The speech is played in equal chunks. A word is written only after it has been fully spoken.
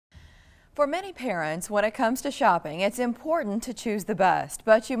For many parents, when it comes to shopping, it's important to choose the best,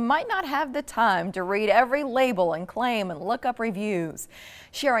 but you might not have the time to read every label and claim and look up reviews.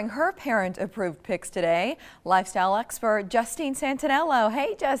 Sharing her parent-approved picks today, lifestyle expert Justine Santinello.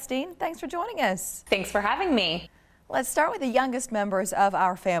 Hey, Justine, thanks for joining us. Thanks for having me. Let's start with the youngest members of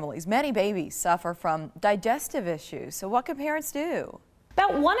our families. Many babies suffer from digestive issues, so what can parents do?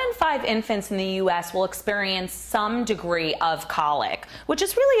 About 1 in 5 infants in the U.S. will experience some degree of colic, which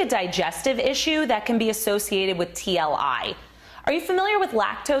is really a digestive issue that can be associated with TLI. Are you familiar with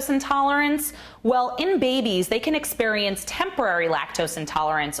lactose intolerance? Well, in babies, they can experience temporary lactose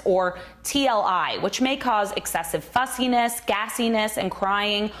intolerance, or TLI, which may cause excessive fussiness, gassiness, and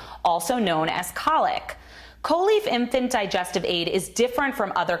crying, also known as colic. Colief Infant Digestive Aid is different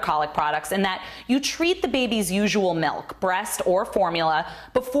from other colic products in that you treat the baby's usual milk, breast or formula,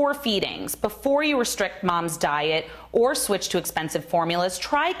 before feedings. Before you restrict mom's diet or switch to expensive formulas,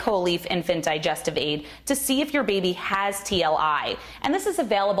 try Colief Infant Digestive Aid to see if your baby has TLI. And this is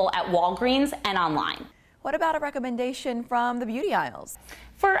available at Walgreens and online. What about a recommendation from the beauty aisles?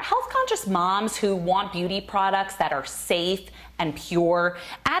 For health-conscious moms who want beauty products that are safe and pure,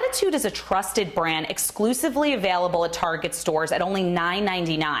 Attitude is a trusted brand exclusively available at Target stores at only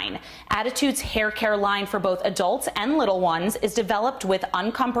 $9.99. Attitude's hair care line for both adults and little ones is developed with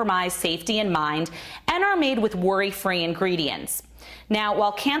uncompromised safety in mind and are made with worry-free ingredients. Now,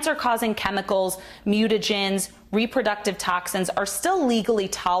 while cancer-causing chemicals, mutagens, reproductive toxins are still legally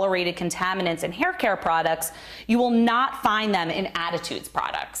tolerated contaminants in hair care products, you will not find them in Attitude's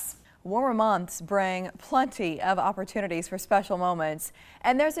products. Warmer months bring plenty of opportunities for special moments,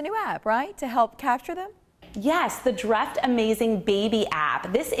 and there's a new app, right, to help capture them? Yes, the Dreft Amazing Baby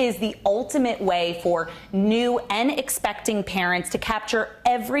app. This is the ultimate way for new and expecting parents to capture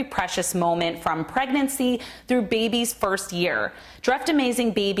every precious moment from pregnancy through baby's first year. Dreft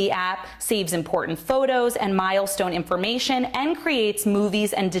Amazing Baby app saves important photos and milestone information and creates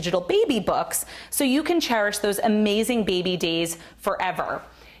movies and digital baby books so you can cherish those amazing baby days forever.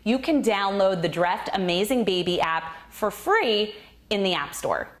 You can download the Dreft Amazing Baby app for free in the App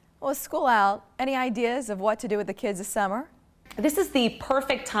Store. Well, with school out, any ideas of what to do with the kids this summer? This is the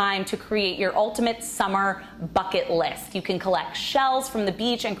perfect time to create your ultimate summer bucket list. You can collect shells from the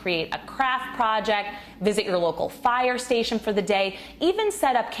beach and create a craft project, visit your local fire station for the day, even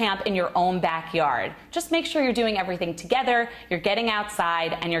set up camp in your own backyard. Just make sure you're doing everything together, you're getting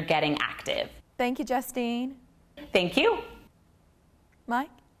outside, and you're getting active. Thank you, Justine. Thank you. Mike?